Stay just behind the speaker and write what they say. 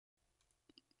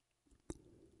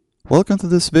Welcome to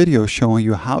this video showing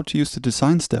you how to use the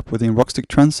design step within Roxtec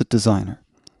Transit Designer.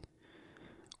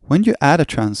 When you add a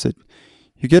transit,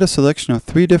 you get a selection of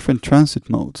 3 different transit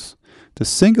modes. The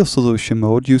single solution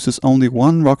mode uses only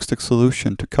one Roxtec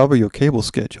solution to cover your cable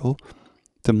schedule.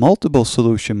 The multiple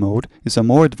solution mode is a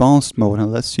more advanced mode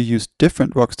and lets you use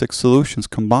different Roxtec solutions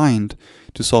combined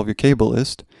to solve your cable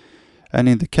list. And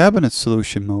in the cabinet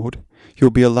solution mode,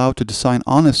 you'll be allowed to design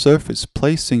on a surface,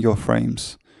 placing your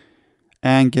frames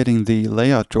and getting the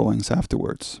layout drawings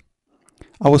afterwards.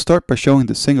 I will start by showing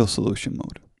the single solution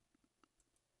mode.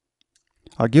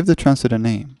 I'll give the transit a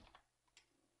name.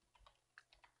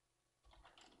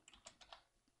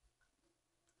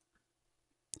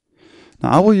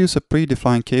 Now I will use a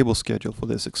predefined cable schedule for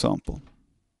this example.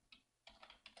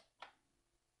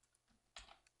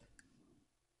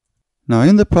 Now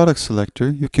in the product selector,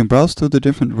 you can browse through the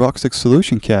different Roxtec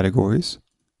solution categories,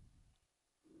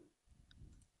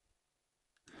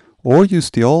 or use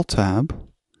the All tab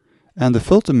and the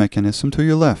filter mechanism to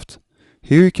your left.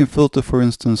 Here you can filter, for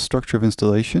instance, structure of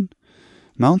installation,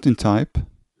 mounting type,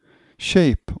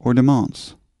 shape, or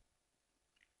demands.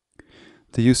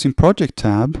 The Using Project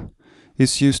tab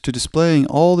is used to displaying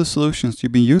all the solutions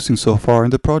you've been using so far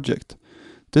in the project.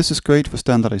 This is great for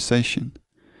standardization.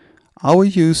 I will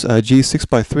use a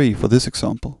G6x3 for this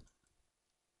example.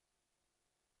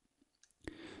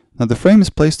 Now the frame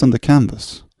is placed on the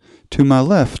canvas. To my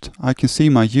left, I can see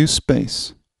my use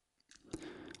space.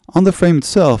 On the frame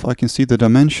itself, I can see the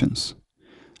dimensions.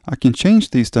 I can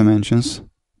change these dimensions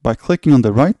by clicking on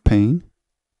the right pane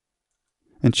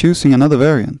and choosing another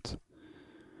variant.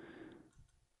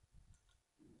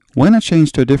 When I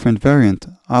change to a different variant,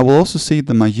 I will also see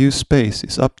that my use space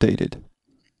is updated.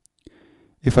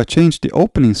 If I change the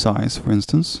opening size, for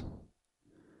instance,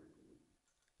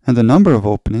 and the number of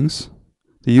openings,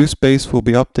 the use space will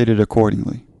be updated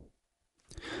accordingly.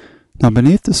 Now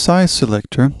beneath the size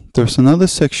selector, there's another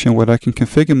section where I can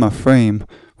configure my frame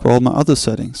for all my other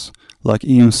settings, like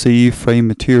EMC, frame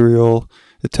material,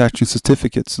 attaching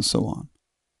certificates, and so on.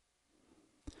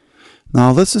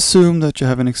 Now let's assume that you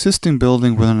have an existing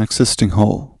building with an existing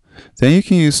hole. Then you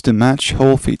can use the Match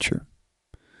Hole feature.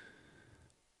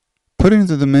 Put in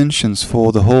the dimensions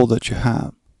for the hole that you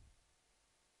have.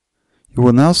 You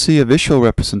will now see a visual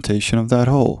representation of that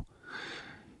hole.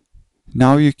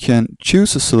 Now you can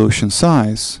choose a solution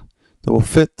size that will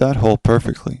fit that hole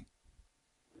perfectly.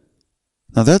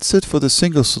 Now that's it for the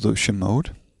single solution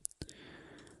mode.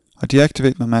 I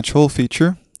deactivate my Match Hole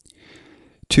feature.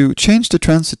 To change the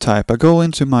transit type, I go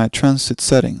into my transit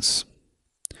settings.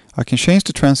 I can change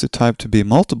the transit type to be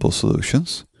multiple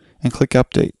solutions and click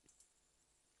Update.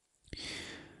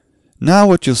 Now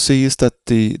what you'll see is that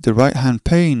the right-hand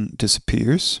pane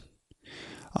disappears.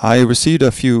 I received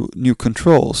a few new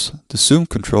controls. The zoom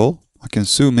control, I can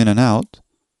zoom in and out.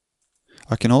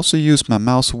 I can also use my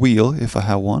mouse wheel, if I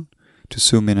have one, to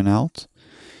zoom in and out.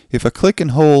 If I click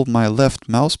and hold my left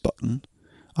mouse button,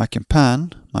 I can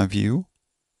pan my view.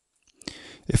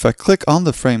 If I click on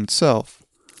the frame itself,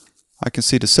 I can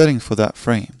see the settings for that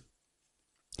frame.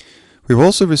 We've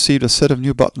also received a set of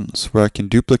new buttons where I can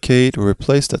duplicate or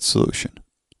replace that solution.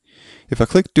 If I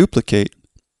click Duplicate,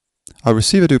 I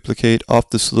receive a duplicate of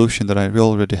the solution that I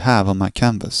already have on my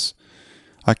canvas.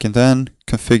 I can then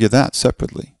configure that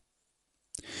separately.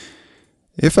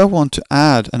 If I want to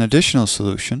add an additional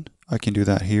solution, I can do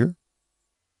that here.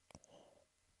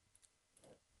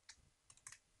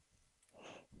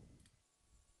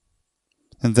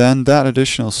 And then that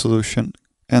additional solution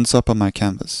ends up on my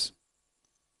canvas.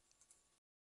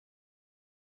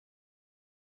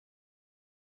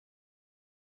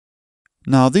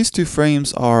 Now these two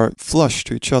frames are flush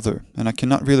to each other and I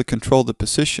cannot really control the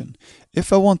position.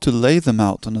 If I want to lay them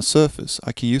out on a surface,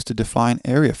 I can use the Define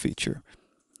Area feature.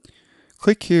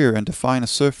 Click here and define a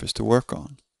surface to work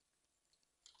on.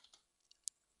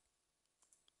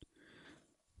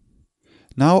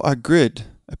 Now a grid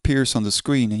appears on the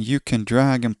screen and you can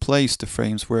drag and place the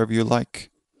frames wherever you like.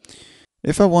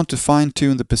 If I want to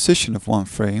fine-tune the position of one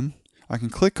frame, I can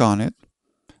click on it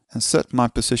and set my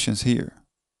positions here.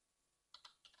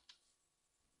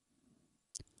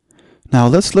 Now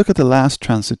let's look at the last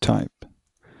transit type,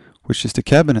 which is the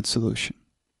cabinet solution.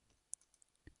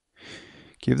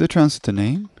 Give the transit a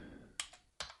name.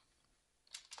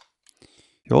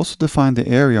 You also define the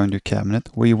area on your cabinet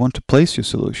where you want to place your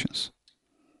solutions.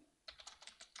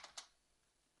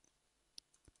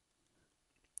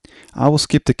 I will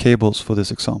skip the cables for this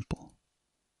example.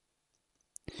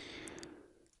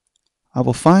 I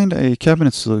will find a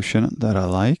cabinet solution that I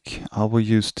like. I will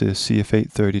use the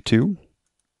CF832.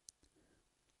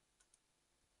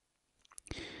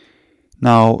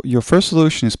 Now your first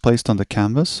solution is placed on the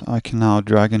canvas. I can now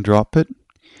drag and drop it.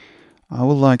 I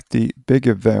will like the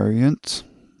bigger variant,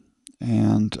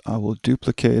 and I will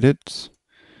duplicate it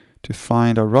to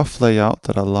find a rough layout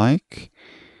that I like.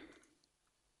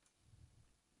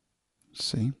 Let's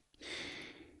see.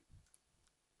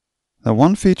 Now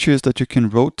one feature is that you can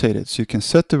rotate it, so you can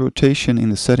set the rotation in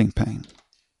the setting pane.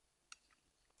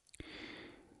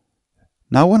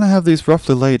 Now when I have these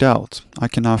roughly laid out, I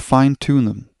can now fine-tune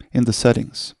them in the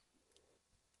settings.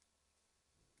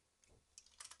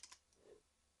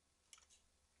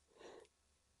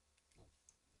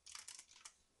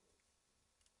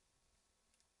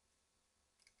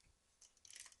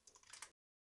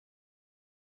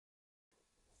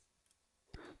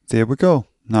 There we go.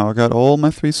 Now I got all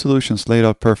my 3 solutions laid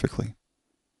out perfectly.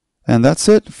 And that's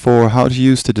it for how to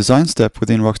use the design step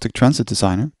within Roxtec Transit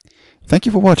Designer. Thank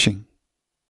you for watching.